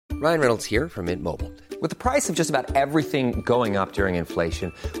Ryan Reynolds here from Mint Mobile. With the price of just about everything going up during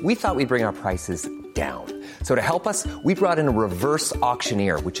inflation, we thought we'd bring our prices down. So to help us, we brought in a reverse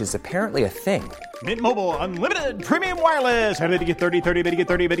auctioneer, which is apparently a thing. Mint Mobile Unlimited Premium Wireless. How to get 30, 30, bit to get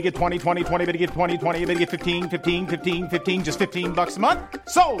 30, bit to get 20, 20, 20, bit to get 20, 20, bit to get 15, 15, 15, 15, just $15 a month?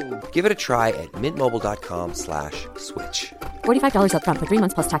 Sold! Give it a try at mintmobile.com/switch. $45 up front for 3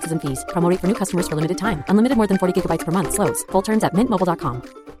 months plus taxes and fees. Promo rate for new customers for limited time. Unlimited more than 40 gigabytes per month. Slows full terms at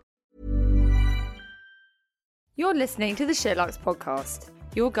mintmobile.com. You're listening to the Sherlock's podcast,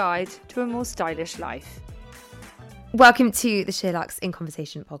 your guide to a more stylish life. Welcome to the Sherlock's In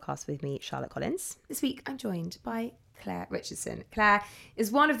Conversation podcast with me, Charlotte Collins. This week I'm joined by Clare Richardson. Clare is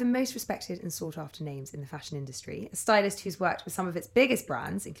one of the most respected and sought after names in the fashion industry, a stylist who's worked with some of its biggest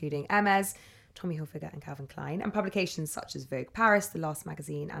brands, including Hermes, Tommy Hilfiger and Calvin Klein, and publications such as Vogue Paris, The Last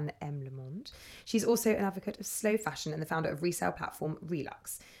Magazine and M. Le Monde. She's also an advocate of slow fashion and the founder of resale platform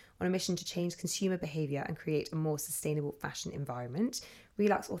Relux. On a mission to change consumer behaviour and create a more sustainable fashion environment,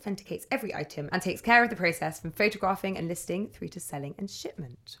 Relux authenticates every item and takes care of the process from photographing and listing through to selling and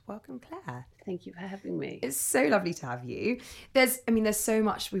shipment. Welcome, Clare. Thank you for having me. It's so lovely to have you. There's so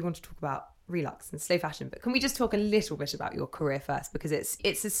much we want to talk about Relux and slow fashion, but can we just talk a little bit about your career first, because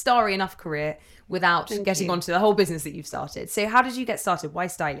it's a starry enough career without getting onto the whole business that you've started. So how did you get started? Why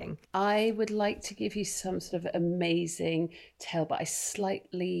styling? I would like to give you some sort of amazing tale, but I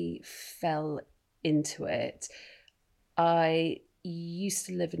slightly fell into it. I used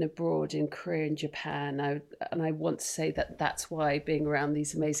to live abroad in Korea and Japan, and I want to say that that's why, being around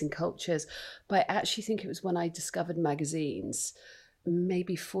these amazing cultures, but I actually think it was when I discovered magazines,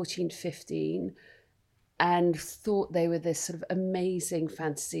 maybe 14, 15, and thought they were this sort of amazing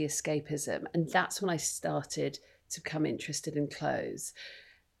fantasy escapism. And that's when I started to become interested in clothes.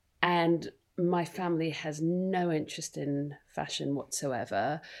 And my family has no interest in fashion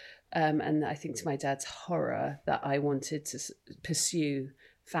whatsoever. And I think to my dad's horror that I wanted to pursue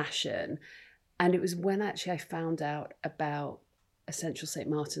fashion. And it was when actually I found out about Essential St.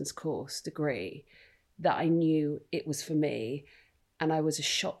 Martin's course degree that I knew it was for me. And I was a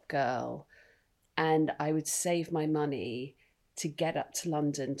shop girl, and I would save my money to get up to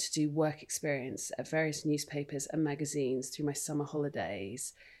London to do work experience at various newspapers and magazines through my summer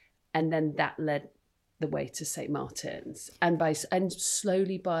holidays. And then that led the way to St. Martin's. And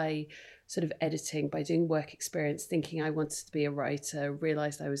slowly by sort of editing, by doing work experience, thinking I wanted to be a writer,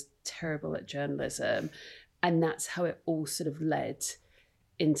 realised I was terrible at journalism. And that's how it all sort of led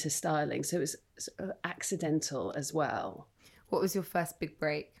into styling. So it was sort of accidental as well. What was your first big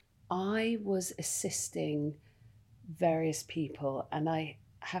break? I was assisting various people, and I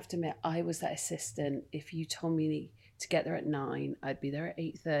have to admit, I was that assistant. If you told me to get there at 9, I'd be there at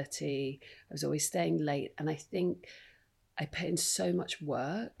 8:30. I was always staying late, and I think I put in so much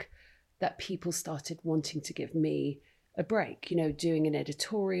work that people started wanting to give me a break, doing an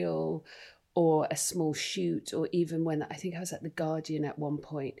editorial or a small shoot, or even when I think I was at The Guardian at one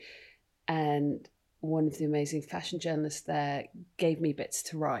point, and one of the amazing fashion journalists there gave me bits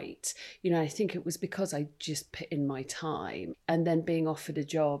to write. I think it was because I just put in my time. And then being offered a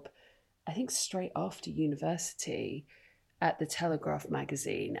job, I think straight after university, at the Telegraph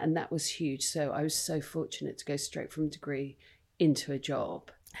magazine. And that was huge. So I was so fortunate to go straight from a degree into a job.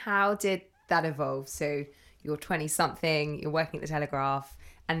 How did that evolve? So you're 20-something, you're working at the Telegraph,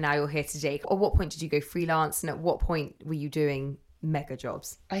 and now you're here today. At what point did you go freelance? And at what point were you doing mega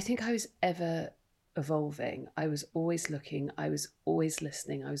jobs? I think I was ever evolving. I was always looking, I was always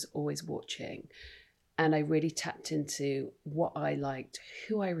listening, I was always watching, and I really tapped into what I liked,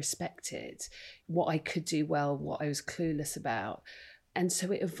 who I respected, what I could do well, what I was clueless about. And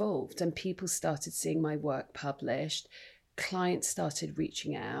so it evolved, and people started seeing my work published, clients started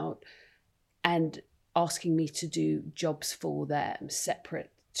reaching out and asking me to do jobs for them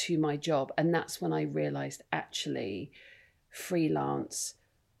separate to my job. And that's when I realized actually freelance,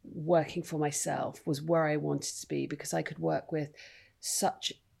 working for myself, was where I wanted to be, because I could work with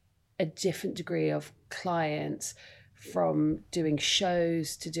such a different degree of clients, from doing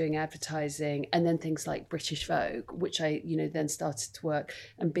shows to doing advertising, and then things like British Vogue, which I, then started to work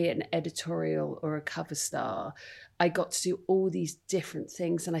and be an editorial or a cover star. I got to do all these different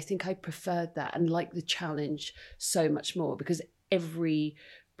things, and I think I preferred that and liked the challenge so much more, because every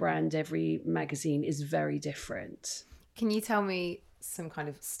brand, every magazine is very different. Can you tell me some kind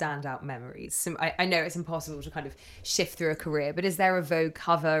of standout memories? I know it's impossible to kind of shift through a career, but is there a Vogue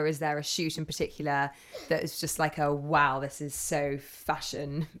cover? Is there a shoot in particular that is just like a wow, this is so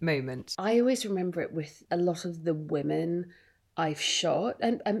fashion moment? I always remember it with a lot of the women I've shot,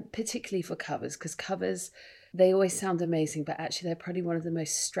 and particularly for covers, because covers They always sound amazing, but actually they're probably one of the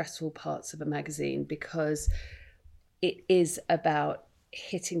most stressful parts of a magazine, because it is about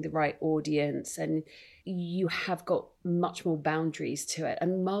hitting the right audience, and you have got much more boundaries to it.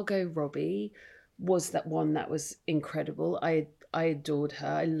 And Margot Robbie was that one that was incredible. I adored her.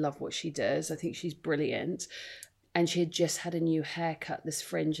 I love what she does. I think she's brilliant. And she had just had a new haircut, this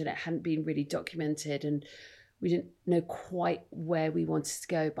fringe, and it hadn't been really documented, and we didn't know quite where we wanted to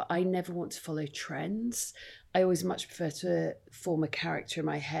go. But I never want to follow trends. I always much prefer to form a character in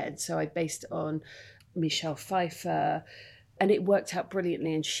my head. So I based it on Michelle Pfeiffer, and it worked out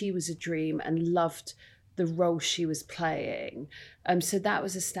brilliantly. And she was a dream, and loved the role she was playing. So that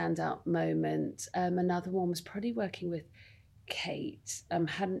was a standout moment. Another one was probably working with Kate.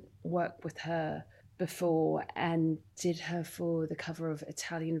 Hadn't worked with her before, and did her for the cover of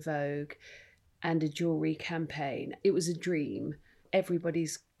Italian Vogue and a jewelry campaign. It was a dream.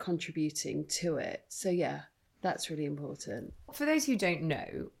 Everybody's contributing to it. So yeah, that's really important. For those who don't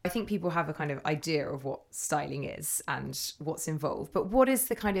know, I think people have a kind of idea of what styling is and what's involved. But what is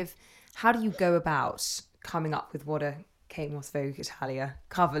the kind of, how do you go about coming up with what a Kate Moss Vogue Italia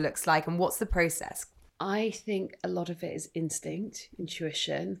cover looks like, and what's the process? I think a lot of it is instinct,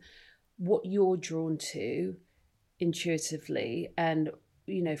 intuition, what you're drawn to intuitively. And,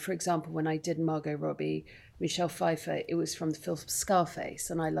 you know, for example, when I did Margot Robbie, Michelle Pfeiffer, it was from the film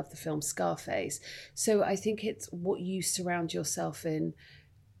Scarface, and I love the film Scarface. So I think it's what you surround yourself in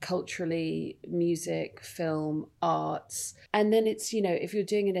culturally, music, film, arts. And then it's, you know, if you're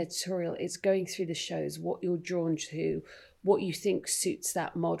doing an editorial, it's going through the shows, what you're drawn to, what you think suits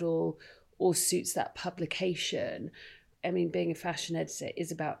that model or suits that publication. I mean, being a fashion editor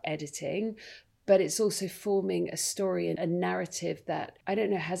is about editing, but it's also forming a story and a narrative that, I don't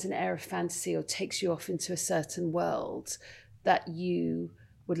know, has an air of fantasy or takes you off into a certain world that you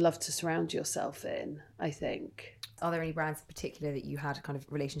would love to surround yourself in, I think. Are there any brands in particular that you had kind of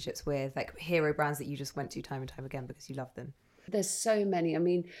relationships with, like hero brands that you just went to time and time again because you love them? There's so many. I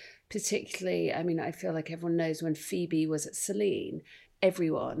mean, particularly, I feel like everyone knows when Phoebe was at Celine,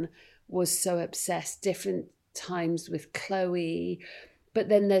 everyone was so obsessed, different times with Chloe. But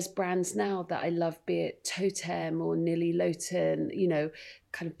then there's brands now that I love, be it Totem or Nilly Loughton, you know,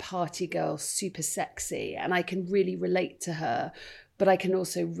 kind of party girl, super sexy. And I can really relate to her. But I can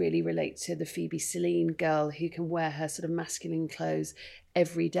also really relate to the Phoebe Celine girl who can wear her sort of masculine clothes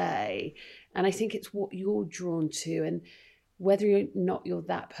every day. And I think it's what you're drawn to. And whether or not you're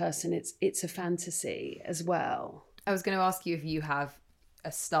that person, it's a fantasy as well. I was going to ask you if you have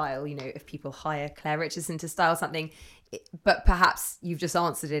a style, you know, if people hire Clare Richardson to style something, but perhaps you've just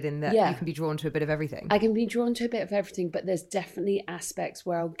answered it in that you can be drawn to a bit of everything. I can be drawn to a bit of everything, but there's definitely aspects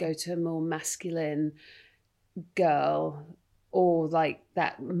where I'll go to a more masculine girl or like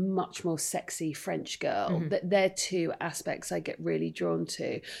that much more sexy French girl. Mm-hmm. They're two aspects I get really drawn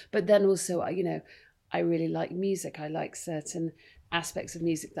to. But then also, you know, I really like music. I like certain aspects of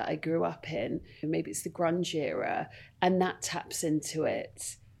music that I grew up in. Maybe it's the grunge era, and that taps into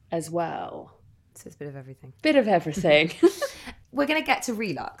it as well. So it's a bit of everything. Bit of everything. We're going to get to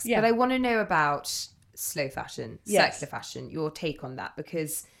Relux, but I want to know about slow fashion, circular fashion, your take on that,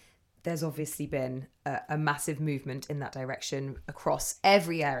 because there's obviously been a massive movement in that direction across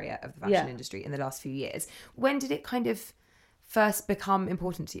every area of the fashion industry in the last few years. When did it kind of first become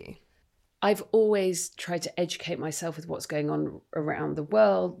important to you? I've always tried to educate myself with what's going on around the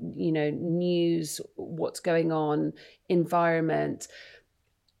world, you know, news, what's going on, environment.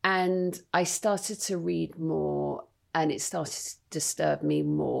 And I started to read more, and it started to disturb me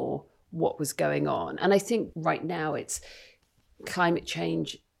more what was going on. And I think right now it's climate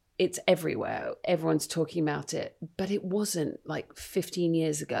change. It's everywhere. Everyone's talking about it, but it wasn't like 15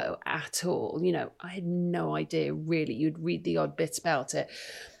 years ago at all. You know, I had no idea really. You'd read the odd bit about it.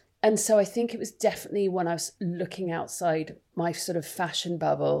 And so I think it was definitely when I was looking outside my sort of fashion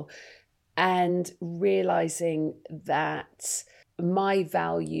bubble and realizing that my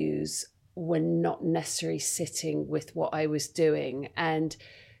values were not necessarily sitting with what I was doing, and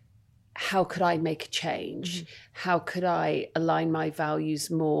how could I make a change? Mm-hmm. How could I align my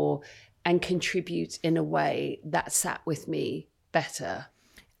values more and contribute in a way that sat with me better?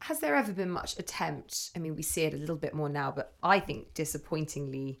 Has there ever been much attempt? I mean, we see it a little bit more now, but I think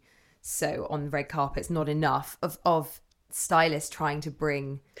disappointingly so on red carpets, not enough of stylists trying to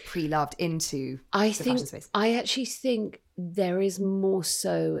bring pre-loved into the fashion space. I actually think there is more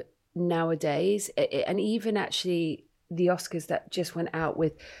so nowadays, and even actually the Oscars that just went out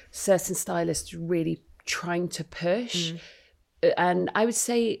with certain stylists really trying to push. And I would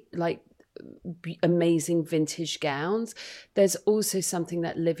say like amazing vintage gowns. There's also something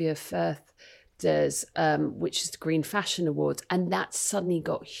that Livia Firth BAFTAs, which is the Green Fashion Awards, and that suddenly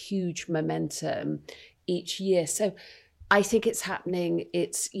got huge momentum each year. So I think it's happening.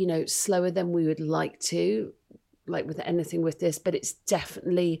 It's, slower than we would like with anything with this, but it's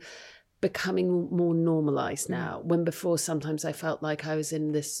definitely becoming more normalized now, when before sometimes I felt like I was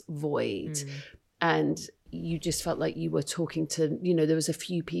in this void and you just felt like you were talking to, there was a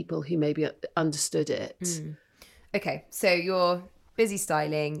few people who maybe understood it. Okay, so you're busy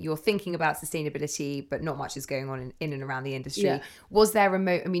styling, you're thinking about sustainability, but not much is going on in and around the industry. Yeah. Was there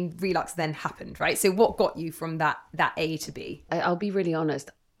Relux then happened, right? So what got you from that A to B? I'll be really honest.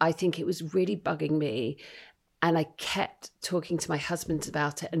 I think it was really bugging me. And I kept talking to my husband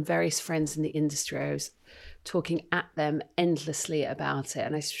about it and various friends in the industry. I was talking at them endlessly about it.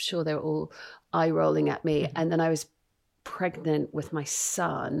 And I'm sure they were all eye rolling at me. And then I was pregnant with my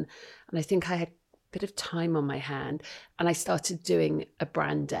son. And I think I had a bit of time on my hand. And I started doing a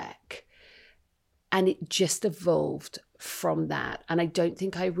brand deck. And it just evolved from that. And I don't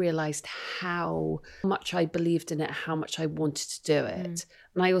think I realized how much I believed in it, how much I wanted to do it.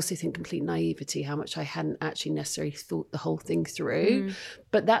 And I also think complete naivety, how much I hadn't actually necessarily thought the whole thing through.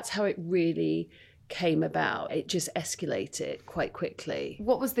 But that's how it really came about. It just escalated quite quickly.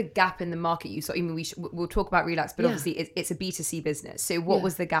 What was the gap in the market you saw? We'll talk about Relux, but obviously it's a B2C business. So what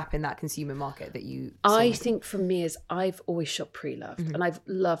was the gap in that consumer market that you saw? I think for me is I've always shopped pre-loved and I've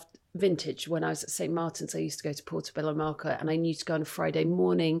loved vintage. When I was at St. Martin's, I used to go to Portobello Market and I knew to go on a Friday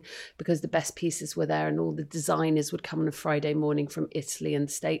morning because the best pieces were there and all the designers would come on a Friday morning from Italy and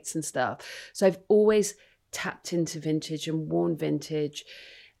the States and stuff. So I've always tapped into vintage and worn vintage.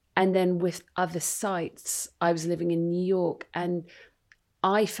 And then with other sites, I was living in New York and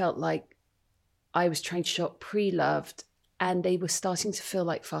I felt like I was trying to shop pre-loved and they were starting to feel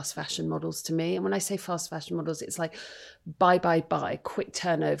like fast fashion models to me. And when I say fast fashion models, it's like buy, quick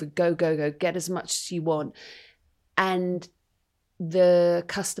turnover, go, get as much as you want. And the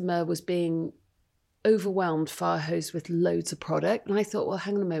customer was being overwhelmed, fire hosed with loads of product. And I thought, well,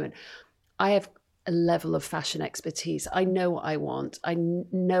 hang on a moment. I have a level of fashion expertise. I know what I want. I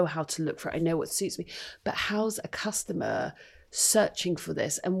know how to look for it. I know what suits me. But how's a customer searching for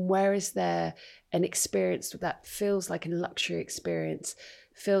this? And where is there an experience that feels like a luxury experience,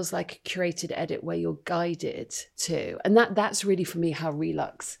 feels like a curated edit where you're guided to? And that's really for me how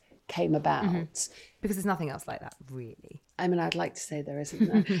Relux came about. Because there's nothing else like that, really. I mean, I'd like to say there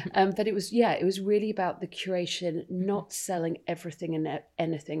isn't there. But it was really about the curation, not selling everything and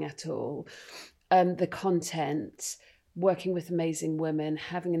anything at all. The content, working with amazing women,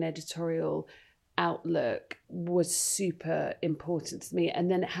 having an editorial outlook was super important to me.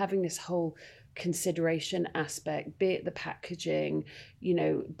 And then having this whole consideration aspect, be it the packaging,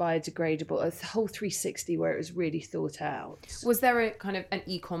 biodegradable, a whole 360 where it was really thought out. Was there a kind of an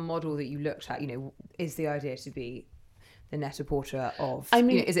e-com model that you looked at? Is the idea to be the Net-a-Porter of,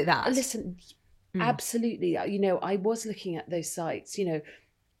 is it that? Listen, absolutely. I was looking at those sites,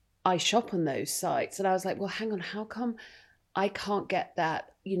 I shop on those sites and I was like, well, hang on, how come I can't get that,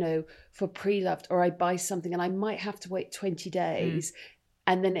 for pre-loved, or I buy something and I might have to wait 20 days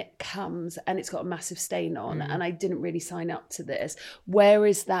and then it comes and it's got a massive stain on and I didn't really sign up to this. Where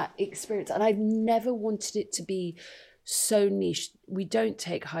is that experience? And I've never wanted it to be so niche. We don't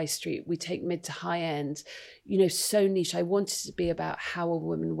take high street, we take mid to high end, so niche. I wanted it to be about how a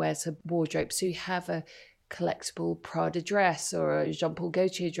woman wears her wardrobe. So you have a collectible Prada dress or a Jean Paul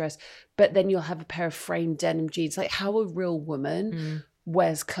Gaultier dress, but then you'll have a pair of framed denim jeans, like how a real woman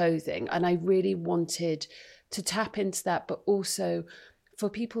wears clothing. And I really wanted to tap into that, but also for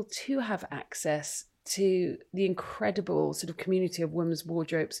people to have access to the incredible sort of community of women's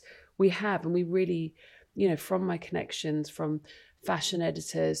wardrobes we have. And we really, from my connections, from fashion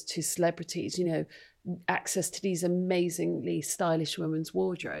editors to celebrities, access to these amazingly stylish women's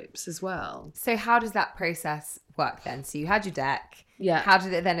wardrobes as well. So how does that process work then? So you had your deck. Yeah. How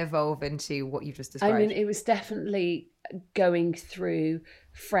did it then evolve into what you've just described? I mean, it was definitely going through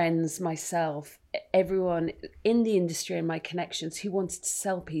friends, myself, everyone in the industry and my connections who wanted to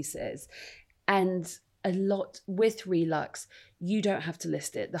sell pieces. And a lot with Relux, you don't have to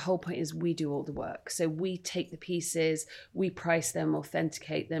list it. The whole point is we do all the work. So we take the pieces, we price them,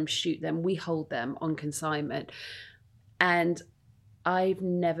 authenticate them, shoot them, we hold them on consignment. And I've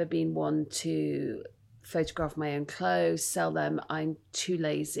never been one to photograph my own clothes, sell them. I'm too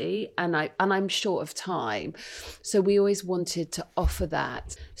lazy and I'm short of time. So we always wanted to offer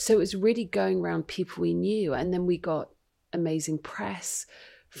that. So it was really going around people we knew. And then we got amazing press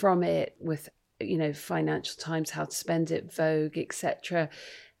from it with Financial Times, How to Spend It, Vogue, etc.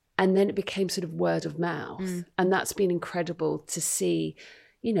 And then it became sort of word of mouth. And that's been incredible to see,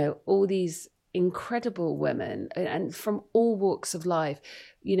 all these incredible women and from all walks of life,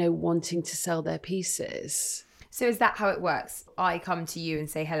 you know, wanting to sell their pieces. So is that how it works? I come to you and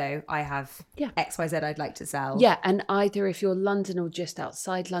say, hello, I have XYZ I'd like to sell. Yeah, and either if you're London or just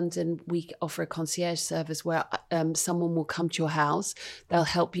outside London, we offer a concierge service where someone will come to your house. They'll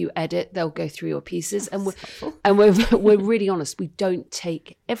help you edit. They'll go through your pieces. We're really honest. We don't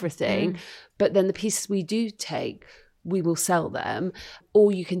take everything, but then the pieces we do take, we will sell them,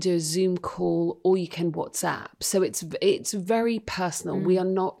 or you can do a Zoom call, or you can WhatsApp. So it's very personal. We are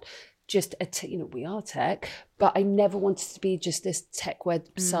not just we are tech, but I never wanted to be just this tech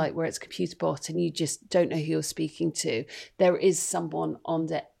website where it's computer bot and you just don't know who you're speaking to. There is someone on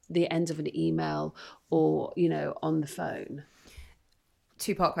the end of an email or, you know, on the phone.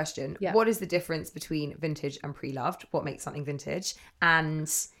 Two-part question. Yeah. What is the difference between vintage and pre-loved? What makes something vintage?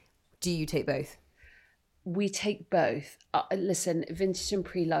 And do you take both? We take both. Listen, vintage and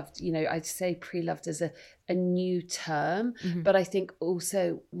pre-loved, you know, I'd say pre-loved as a new term, but I think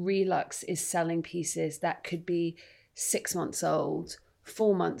also Relux is selling pieces that could be 6 months old,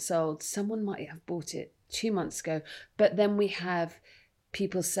 4 months old. Someone might have bought it 2 months ago, but then we have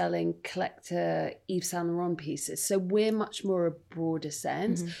people selling collector Yves Saint Laurent pieces. So we're much more a broader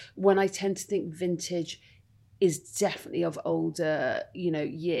sense. When I tend to think vintage is definitely of older, you know,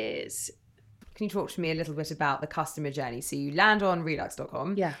 years. Can you talk to me a little bit about the customer journey? So you land on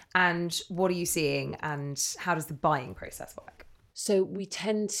relux.com. Yeah. And what are you seeing and how does the buying process work? So we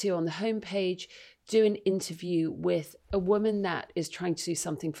tend to, on the homepage, do an interview with a woman that is trying to do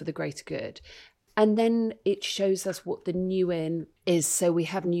something for the greater good. And then it shows us what the new in is. So we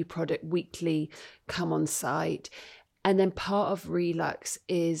have new product weekly come on site. And then part of Relux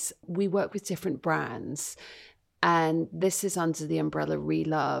is we work with different brands. And this is under the umbrella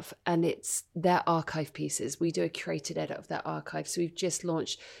Relove, and it's their archive pieces. We do a curated edit of their archive. So we've just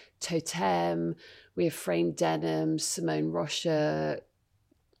launched Totem, we have Framed Denim, Simone Rocha,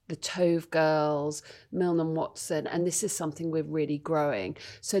 the Tove Girls, Milne & Watson, and this is something we're really growing.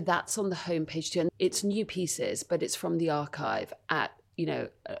 So that's on the homepage too. And it's new pieces, but it's from the archive at, you know,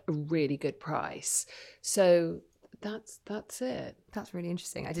 a really good price. So that's it. That's really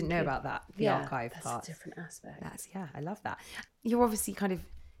interesting. I didn't know about that. The archive part. That's a different aspect. I love that. You're obviously kind of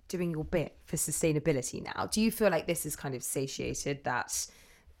doing your bit for sustainability now. Do you feel like this has kind of satiated that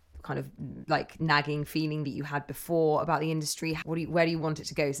kind of like nagging feeling that you had before about the industry? Where do you want it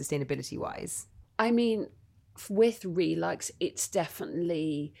to go sustainability wise? I mean, with Relux, it's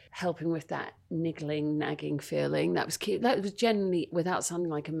definitely helping with that niggling, nagging feeling. That was generally, without sounding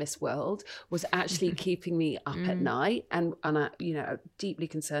like a Miss World, was actually keeping me up at night, and I, you know, deeply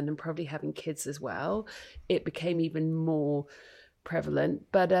concerned, and probably having kids as well. It became even more prevalent.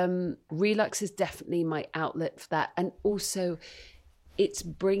 But Relux is definitely my outlet for that, and also it's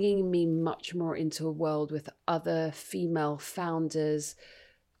bringing me much more into a world with other female founders,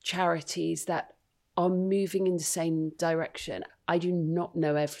 charities that are moving in the same direction. I do not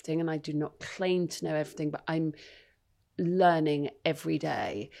know everything and I do not claim to know everything, but I'm learning every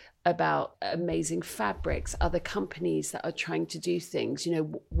day about amazing fabrics, other companies that are trying to do things, you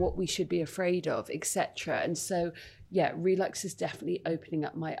know, what we should be afraid of, etc. And so, yeah, Relux is definitely opening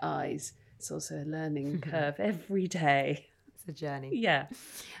up my eyes. It's also a learning curve every day. It's a journey. Yeah.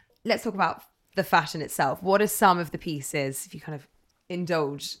 Let's talk about the fashion itself. What are some of the pieces, if you kind of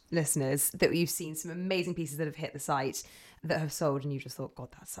indulge listeners, that you've seen some amazing pieces that have hit the site that have sold and you just thought, God,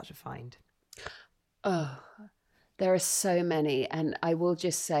 that's such a find? Oh, there are so many. And I will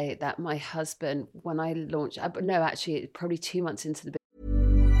just say that my husband, when I launched, no, actually, probably 2 months into the business.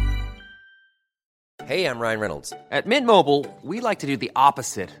 Hey, I'm Ryan Reynolds. At Mint Mobile, we like to do the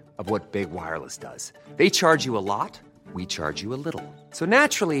opposite of what Big Wireless does. They charge you a lot. We charge you a little. So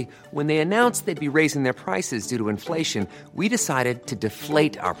naturally, when they announced they'd be raising their prices due to inflation, we decided to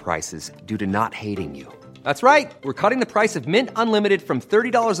deflate our prices due to not hating you. That's right. We're cutting the price of Mint Unlimited from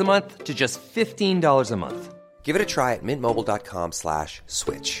 $30 a month to just $15 a month. Give it a try at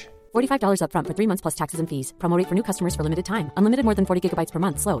mintmobile.com/switch. $45 up front for 3 months plus taxes and fees. Promo rate for new customers for limited time. Unlimited more than 40 gigabytes per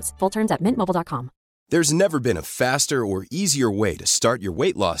month. Slows full terms at mintmobile.com. There's never been a faster or easier way to start your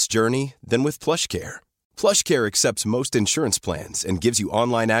weight loss journey than with PlushCare. PlushCare accepts most insurance plans and gives you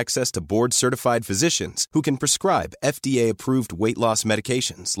online access to board-certified physicians who can prescribe FDA-approved weight loss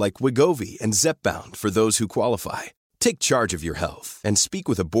medications like Wegovy and Zepbound for those who qualify. Take charge of your health and speak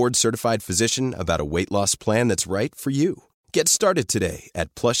with a board-certified physician about a weight loss plan that's right for you. Get started today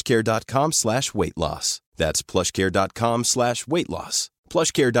at plushcare.com/weightloss. That's plushcare.com/weightloss.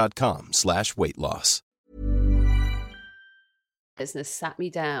 plushcare.com/weightloss. Business sat me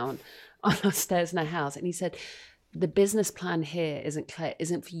down on our stairs in our house and he said, the business plan here isn't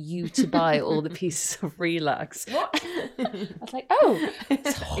for you to buy all the pieces of Relux. What? I was like, oh,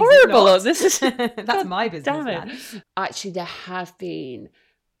 it's horrible. Is it not? This is That's my business damn it. plan. Actually, there have been,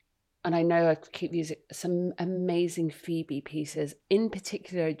 and I know I keep using some amazing Phoebe pieces, in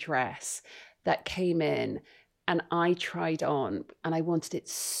particular a dress that came in and I tried on and I wanted it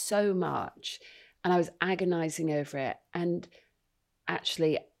so much and I was agonizing over it. And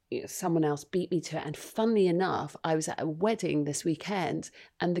actually, someone else beat me to it. And funnily enough, I was at a wedding this weekend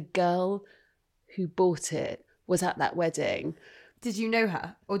and the girl who bought it was at that wedding. Did you know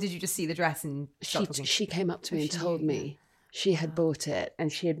her, or did you just see the dress and she came up to me and told me she had bought it and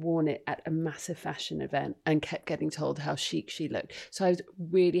she had worn it at a massive fashion event and kept getting told how chic she looked. So I was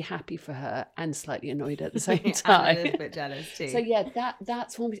really happy for her and slightly annoyed at the same time. And a little bit jealous too. So yeah,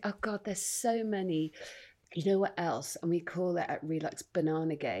 that's one. Oh God, there's so many. You know what else? And we call it at Relux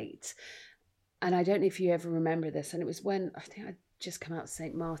Banana Gate. And I don't know if you ever remember this. And it was when I think I'd just come out of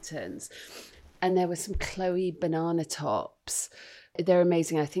St. Martin's. And there were some Chloe banana tops. They're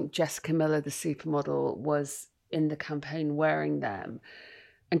amazing. I think Jessica Miller, the supermodel, was in the campaign wearing them.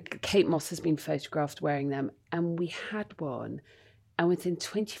 And Kate Moss has been photographed wearing them. And we had one. And within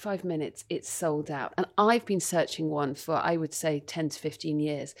 25 minutes, it sold out. And I've been searching one for, I would say, 10 to 15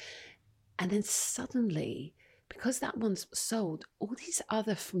 years. And then suddenly, because that one's sold, all these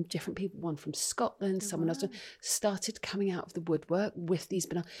other from different people, one from Scotland, someone else, started coming out of the woodwork with these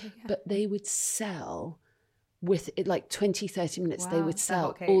bananas. Oh, yeah. But they would sell with it like 20, 30 minutes. They would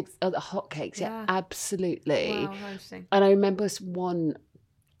sell all the hotcakes. Yeah, absolutely. Wow, how interesting. And I remember one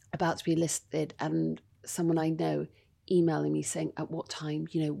about to be listed and someone I know emailing me saying, at what time,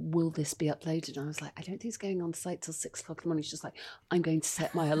 will this be uploaded? And I was like, I don't think it's going on site till 6 o'clock in the morning. She's just like, I'm going to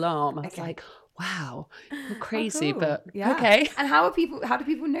set my alarm. I was like, wow, you're crazy, but okay. And how do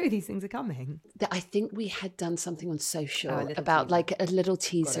people know these things are coming? I think we had done something on social about like a little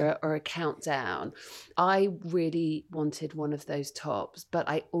teaser or a countdown. I really wanted one of those tops, but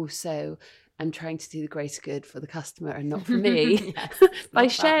I also am trying to do the greater good for the customer and not for me by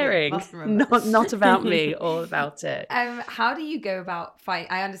sharing. Not about me, all about it. How do you go about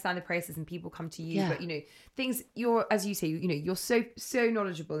I understand the process and people come to you, but things you're, as you say, you're so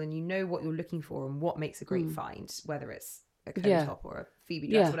knowledgeable and you know what you're looking for and what makes a great find, whether it's a Clare top or a Phoebe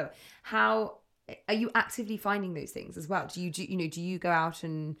dress, whatever. How are you actively finding those things as well? Do you go out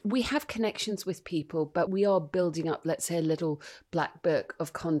and... We have connections with people, but we are building up, let's say, a little black book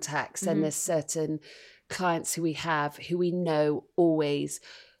of contacts. And there's certain clients who we have who we know always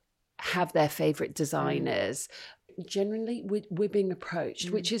have their favourite designers. Generally, we're being approached,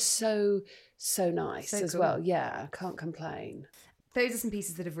 which is so nice as well. Yeah, can't complain. Those are some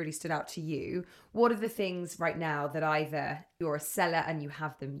pieces that have really stood out to you. What are the things right now that either you're a seller and you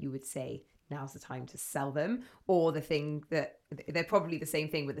have them, you would say, now's the time to sell them, or the thing that they're probably the same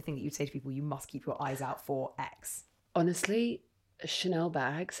thing, but the thing that you'd say to people, you must keep your eyes out for X? Honestly, Chanel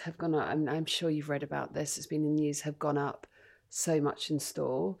bags have gone up. I'm sure you've read about this. It's been in the news, have gone up so much in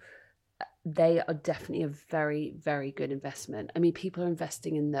store. They are definitely a very, very good investment. I mean, people are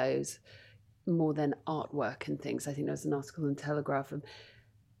investing in those more than artwork and things. I think there was an article in Telegraph of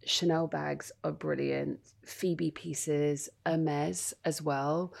Chanel bags are brilliant. Phoebe pieces, Hermes as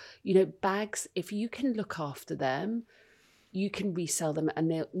well. Bags, if you can look after them, you can resell them and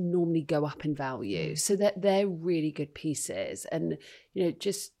they'll normally go up in value. So they're really good pieces. And,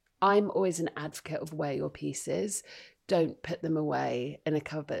 I'm always an advocate of wear your pieces. Don't put them away in a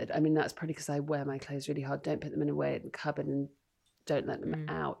cupboard. I mean, that's probably because I wear my clothes really hard. Don't put them away in a cupboard and don't let them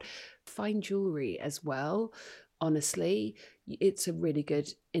out. Fine jewellery as well. Honestly, it's a really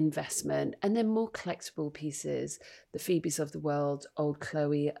good investment. And then more collectible pieces, the Phoebes of the world, old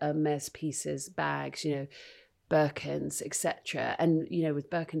Chloe, Hermes pieces, bags, Birkins, etc. And, with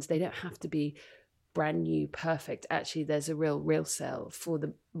Birkins, they don't have to be brand new, perfect. Actually, there's a real sale for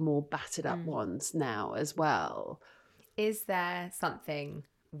the more battered up ones now as well. Is there something,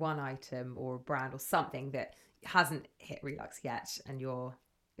 one item or a brand or something that hasn't hit Relux yet and you're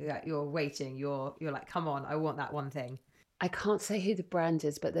waiting, you're like, come on, I want that one thing? I can't say who the brand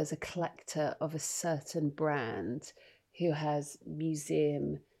is, but there's a collector of a certain brand who has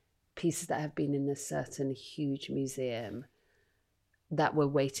museum pieces that have been in a certain huge museum that we're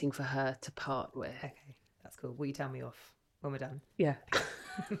waiting for her to part with. Okay, that's cool. Will you tell me off when we're done? Yeah.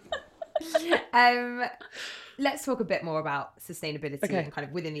 Let's talk a bit more about sustainability and kind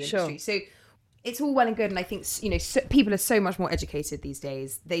of within the industry. So it's all well and good, and I think people are so much more educated these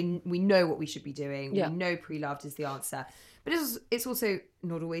days. We know what we should be doing. We know pre-loved is the answer, but it's also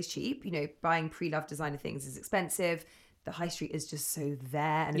not always cheap. Buying pre-loved designer things is expensive. the high street is just so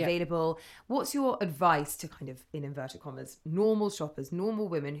there and available. What's your advice to kind of, in inverted commas, normal shoppers, normal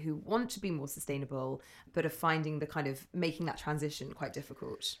women who want to be more sustainable, but are finding the kind of making that transition quite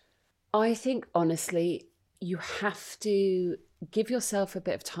difficult? I think, honestly, you have to give yourself a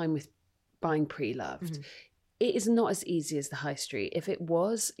bit of time with buying pre-loved. It is not as easy as the high street. If it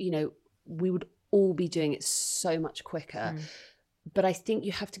was, you know, we would all be doing it so much quicker. But I think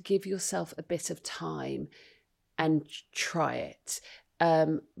you have to give yourself a bit of time and try it.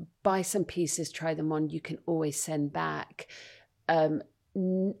 Buy some pieces, try them on. You can always send back.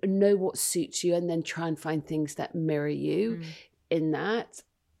 Know what suits you, and then try and find things that mirror you in that.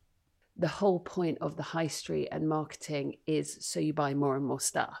 The whole point of the high street and marketing is so you buy more and more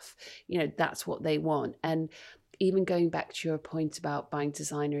stuff. You know, that's what they want. And even going back to your point about buying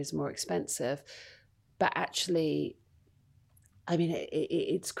designer is more expensive, but actually, I mean,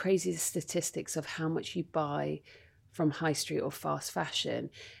 it's crazy, the statistics of how much you buy from high street or fast fashion.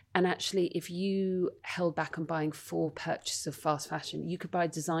 And actually, if you held back on buying 4 purchases of fast fashion, you could buy a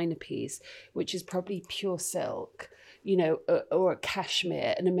designer piece, which is probably pure silk, you know, or a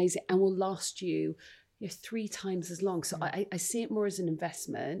cashmere, and amazing, and will last you, 3 times as long. So I see it more as an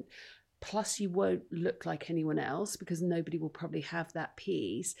investment. Plus, you won't look like anyone else because nobody will probably have that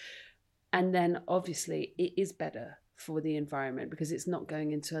piece. And then, obviously, it is better for the environment because it's not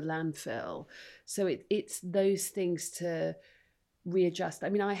going into a landfill. So it's those things to readjust. I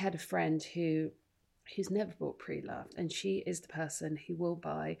mean, I had a friend who's never bought pre-loved, and she is the person who will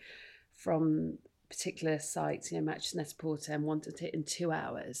buy from particular sites, you know, Matches Net-a-Porter, and wanted it in 2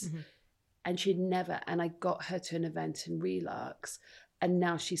 hours. And she'd never, and I got her to an event in Relux, and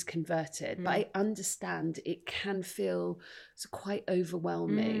now she's converted. But I understand it can feel quite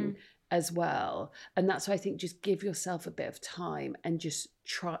overwhelming as well. And that's why I think just give yourself a bit of time and just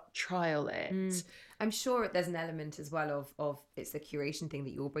trial it. I'm sure there's an element as well of it's the curation thing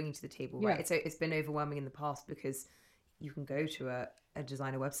that you're bringing to the table, right? So it's been overwhelming in the past because you can go to a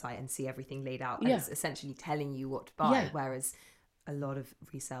designer website and see everything laid out, and it's essentially telling you what to buy, whereas a lot of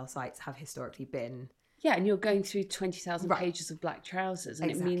resale sites have historically been... Yeah, and you're going through 20,000 pages of black trousers, and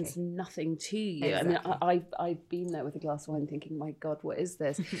it means nothing to you. I mean, I've been there with a glass of wine thinking, my God, what is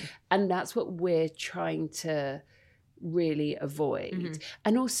this? And that's what we're trying to really avoid.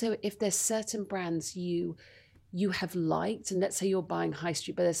 And also, if there's certain brands you have liked, and let's say you're buying high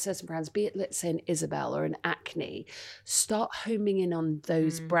street, but there's certain brands, be it, let's say, an Isabel or an Acne, start homing in on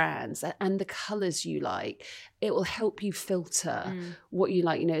those brands and the colours you like. It will help you filter what you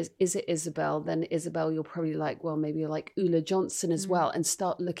like. You know, is it Isabel? Then Isabel, you'll probably like, well, maybe you like Ulla Johnson as well, and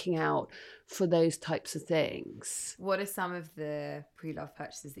start looking out for those types of things. What are some of the pre-loved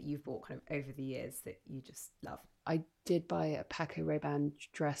purchases that you've bought kind of over the years that you just love? I did buy a Paco Rabanne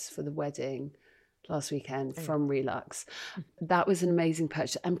dress for the wedding last weekend from Relux. That was an amazing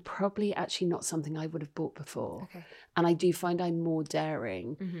purchase, and probably actually not something I would have bought before. And I do find I'm more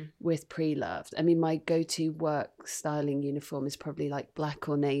daring with pre-loved. I mean, my go-to work styling uniform is probably like black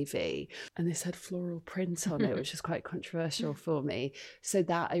or navy, and this had floral print on it, which is quite controversial for me. So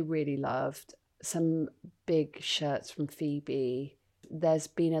that I really loved. Some big shirts from Phoebe. There's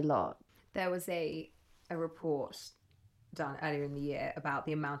been a lot. There was a report done earlier in the year about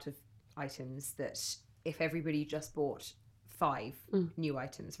the amount of items that if everybody just bought 5 new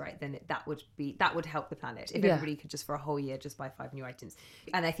items, right, then that would help the planet if everybody could just for a whole year just buy 5 new items.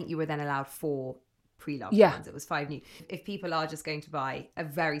 And I think you were then allowed 4 pre-loved ones. It was 5 new. If people are just going to buy a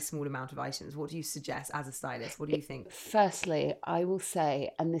very small amount of items, what do you suggest as a stylist? What do you think? Firstly, I will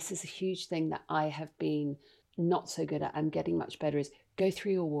say, and this is a huge thing that I have been not so good at, I'm getting much better, is go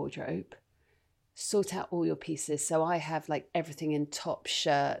through your wardrobe, sort out all your pieces. So I have like everything in top,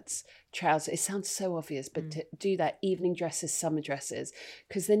 shirts, trousers. It sounds so obvious, but to do that, evening dresses, summer dresses,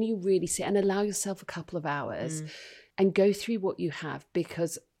 because then you really see, and allow yourself a couple of hours and go through what you have,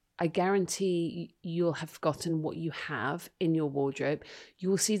 because I guarantee you'll have forgotten what you have in your wardrobe. You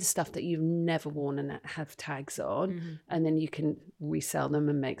will see the stuff that you've never worn and have tags on, and then you can resell them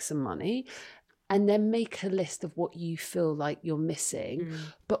and make some money. And then make a list of what you feel like you're missing,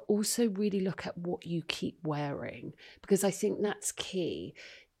 but also really look at what you keep wearing. Because I think that's key,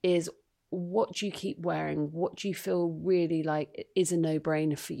 is what do you keep wearing? What do you feel really like is a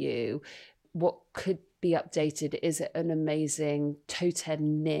no-brainer for you? What could be updated? Is it an amazing toe-head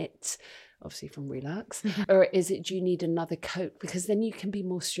knit, obviously from Relux? Or is it, do you need another coat? Because then you can be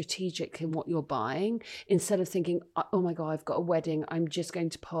more strategic in what you're buying, instead of thinking, oh my God, I've got a wedding, I'm just going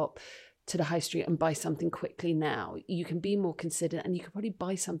to pop to the high street and buy something quickly now. You can be more considerate, and you can probably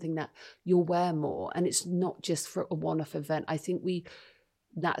buy something that you'll wear more, and it's not just for a one-off event. I think we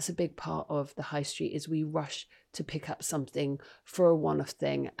that's a big part of the high street, is we rush to pick up something for a one-off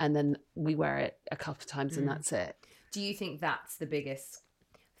thing and then we wear it a couple of times and that's it. Do you think that's the biggest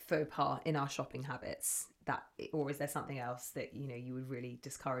faux pas in our shopping habits, that, or is there something else that, you know, you would really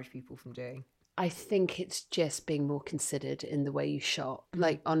discourage people from doing? I think it's just being more considered in the way you shop.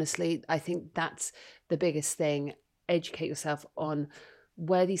 Like, honestly, I think that's the biggest thing. Educate yourself on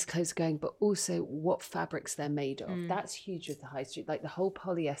where these clothes are going, but also what fabrics they're made of. That's huge with the high street. Like the whole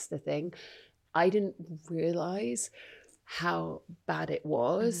polyester thing, I didn't realize how bad it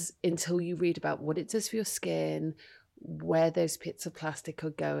was until you read about what it does for your skin, where those bits of plastic are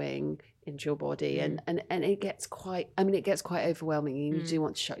going into your body, and it gets quite, I mean, it gets quite overwhelming, and you do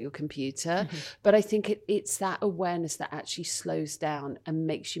want to shut your computer. But I think it's that awareness that actually slows down and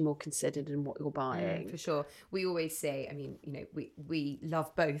makes you more considered in what you're buying. For sure. We always say, I mean, you know, we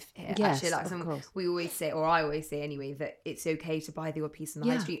love both here. Yes, actually, like, of course. we always say, or I always say anyway, that it's okay to buy the odd piece on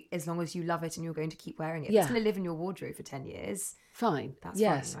the high street as long as you love it and you're going to keep wearing it. If it's going to live in your wardrobe for 10 years. Fine. That's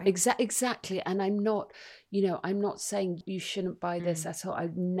yes, fine, right? Exactly. And I'm not, you know, I'm not saying you shouldn't buy this at all. I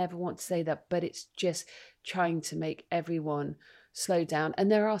never want to say that, but it's just trying to make everyone slow down.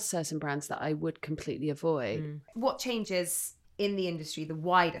 And there are certain brands that I would completely avoid. What changes in the industry, the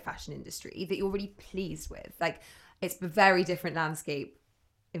wider fashion industry, that you're really pleased with? Like, it's a very different landscape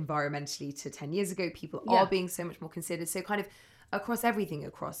environmentally to 10 years ago. People are being so much more considered. So kind of across everything,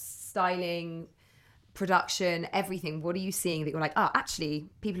 across styling, production, everything, what are you seeing that you're like, actually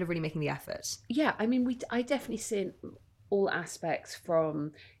people are really making the effort? Yeah, I mean, I definitely see in all aspects.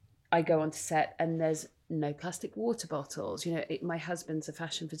 From I go onto set and there's no plastic water bottles. You know, my husband's a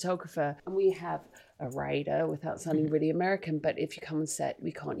fashion photographer and we have a rider, without sounding really American, but if you come on set,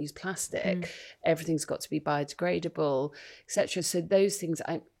 we can't use plastic. Everything's got to be biodegradable, etc. So those things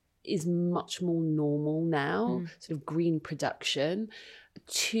is much more normal now, sort of green production,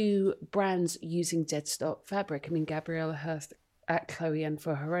 to brands using dead stock fabric. I mean, Gabriella Hurst at Chloe, and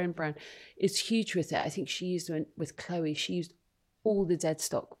for her own brand, is huge with it. I think she used with Chloe, she used all the dead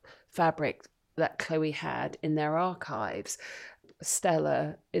stock fabric that Chloe had in their archives.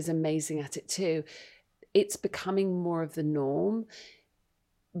 Stella is amazing at it too. It's becoming more of the norm,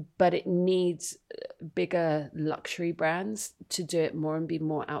 but it needs bigger luxury brands to do it more and be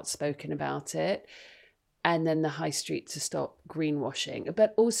more outspoken about it. And then the high street to stop greenwashing.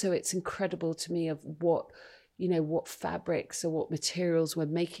 But also it's incredible to me of what fabrics or what materials we're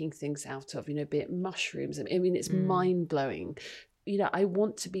making things out of, you know, be it mushrooms. I mean, it's mind blowing. You know, I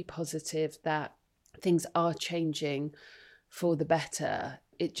want to be positive that things are changing for the better.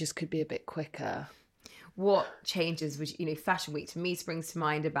 It just could be a bit quicker. What changes would you know, Fashion Week to me springs to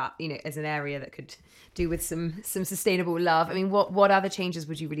mind about, you know, as an area that could do with some sustainable love. I mean, what other changes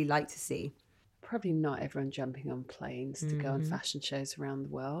would you really like to see? Probably not everyone jumping on planes to go on fashion shows around the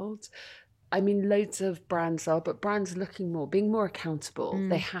world. I mean, loads of brands are, but brands are being more accountable.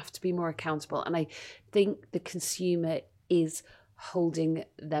 They have to be more accountable. And I think the consumer is holding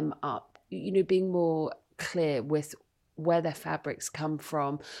them up, you know, being more clear with where their fabrics come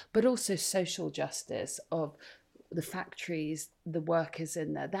from, but also social justice of the factories, the workers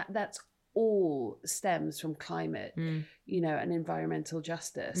in there. That's all stems from climate, you know, and environmental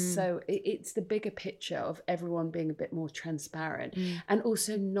justice. So it's the bigger picture of everyone being a bit more transparent and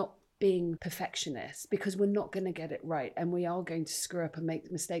also not being perfectionists, because we're not going to get it right and we are going to screw up and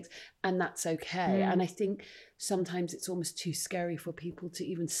make mistakes, and that's okay. And I think sometimes it's almost too scary for people to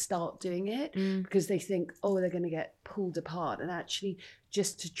even start doing it because they think, oh, they're going to get pulled apart. And actually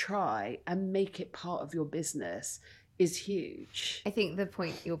just to try and make it part of your business is huge. I think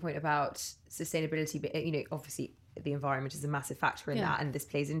your point about sustainability, but you know, obviously the environment is a massive factor in that, and this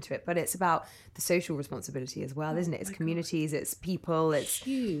plays into it, but it's about the social responsibility as well, isn't it? It's communities, it's people, it's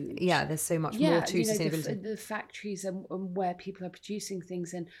huge. Yeah, there's so much more to sustainability. The factories and where people are producing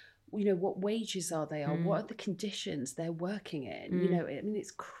things, and you know, what wages are they on, what are the conditions they're working in, you know, I mean,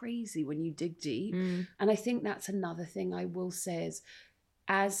 it's crazy when you dig deep. And I think that's another thing I will say is,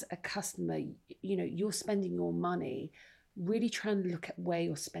 as a customer, you know, you're spending your money, really trying to look at where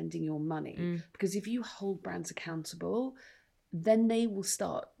you're spending your money. Because if you hold brands accountable, then they will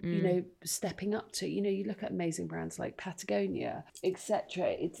start, you know, stepping up to, you know, you look at amazing brands like Patagonia,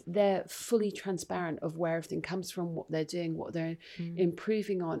 etc. They're fully transparent of where everything comes from, what they're doing, what they're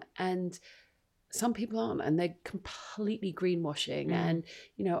improving on. And some people aren't, and they're completely greenwashing. And,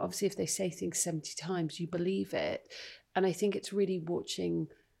 you know, obviously if they say things 70 times, you believe it. And I think it's really watching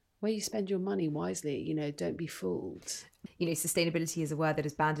where you spend your money wisely, you know, don't be fooled. You know, sustainability is a word that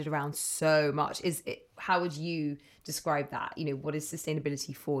is bandied around so much. How would you describe that? You know, what is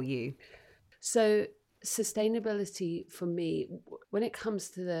sustainability for you? So sustainability for me, when it comes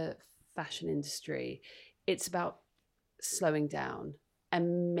to the fashion industry, it's about slowing down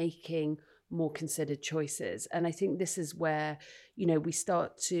and making more considered choices. And I think this is where, we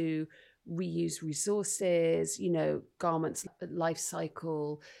start to reuse resources, garments life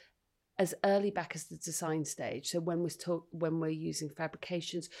cycle as early back as the design stage. So when we're using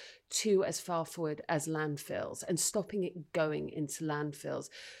fabrications, to as far forward as landfills, and stopping it going into landfills.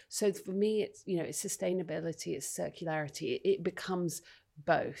 So for me, it's sustainability, it's circularity. It becomes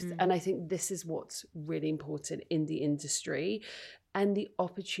both. And I think this is what's really important in the industry, and the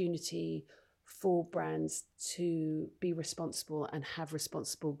opportunity for brands to be responsible and have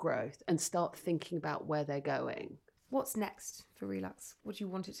responsible growth and start thinking about where they're going. What's next for Relux? What do you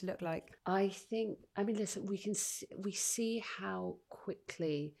want it to look like? Listen, we see how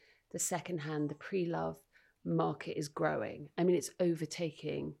quickly the secondhand, the pre-love market is growing. It's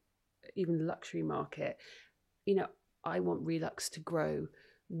overtaking even the luxury market. I want Relux to grow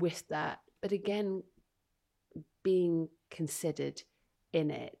with that, but again, being considered in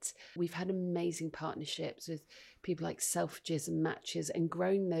it. We've had amazing partnerships with people like Selfridges and Matches, and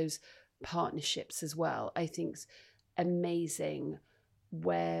growing those partnerships as well, I think's amazing,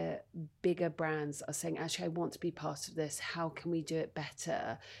 where bigger brands are saying, actually, I want to be part of this. How can we do it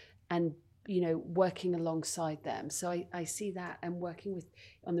better? And working alongside them. So I see that, and working with,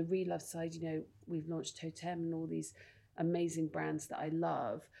 on the Relove side, we've launched Totem and all these amazing brands that I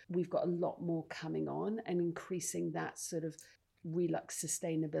love. We've got a lot more coming on, and increasing that sort of Relux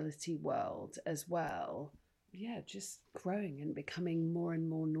sustainability world as well. Yeah, just growing and becoming more and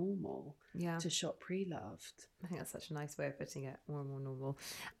more normal to shop pre-loved. I think that's such a nice way of putting it, more and more normal.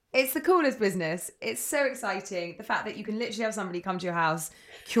 It's the coolest business. It's so exciting. The fact that you can literally have somebody come to your house,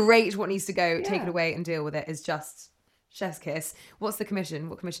 curate what needs to go, take it away and deal with it is just chef's kiss. What's the commission?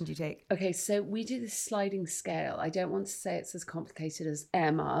 What commission do you take? Okay, so we do this sliding scale. I don't want to say it's as complicated as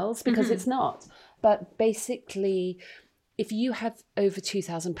air miles, because it's not. But basically, if you have over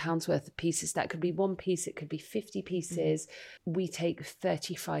 £2,000 worth of pieces, that could be one piece, it could be 50 pieces, we take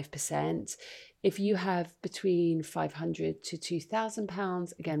 35%. If you have between £500 to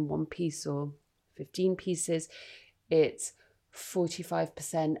 £2,000, again, one piece or 15 pieces, it's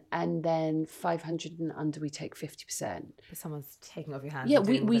 45%, and then 500 and under, we take 50%. Someone's taking off your hands. Yeah,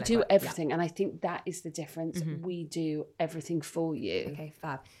 we do everything, and I think that is the difference. We do everything for you. Okay,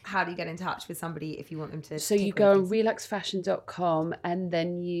 fab. How do you get in touch with somebody if you want them to? So you go on reluxfashion.com, and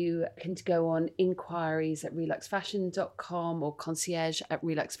then you can go on inquiries at reluxfashion.com or concierge at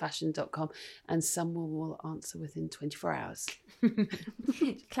reluxfashion.com, and someone will answer within 24 hours.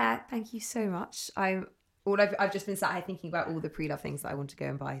 Claire, thank you so much. I've just been sat here thinking about all the pre-love things that I want to go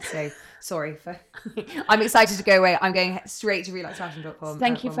and buy. So sorry for. I'm excited to go away. I'm going straight to reluxfashion.com.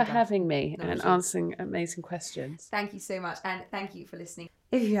 Thank you for having me and answering amazing questions. Thank you so much, and thank you for listening.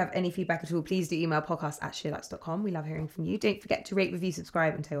 If you have any feedback at all, please do email podcast@sheerlux.com. We love hearing from you. Don't forget to rate, review,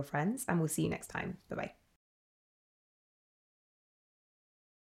 subscribe, and tell your friends. And we'll see you next time. Bye-bye.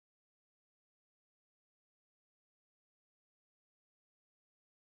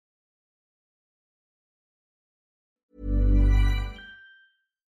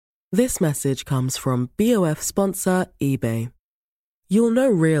 This message comes from BOF sponsor eBay. You'll know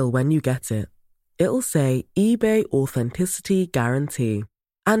real when you get it. It'll say eBay Authenticity Guarantee.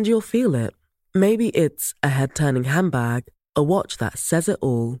 And you'll feel it. Maybe it's a head-turning handbag, a watch that says it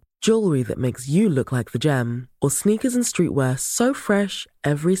all, jewelry that makes you look like the gem, or sneakers and streetwear so fresh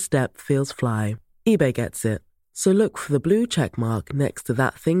every step feels fly. eBay gets it. So look for the blue check mark next to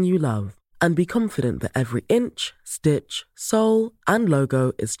that thing you love. And be confident that every inch, stitch, sole, and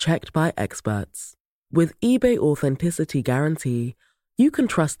logo is checked by experts. With eBay Authenticity Guarantee, you can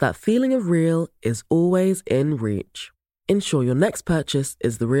trust that feeling of real is always in reach. Ensure your next purchase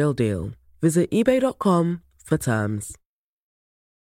is the real deal. Visit ebay.com for terms.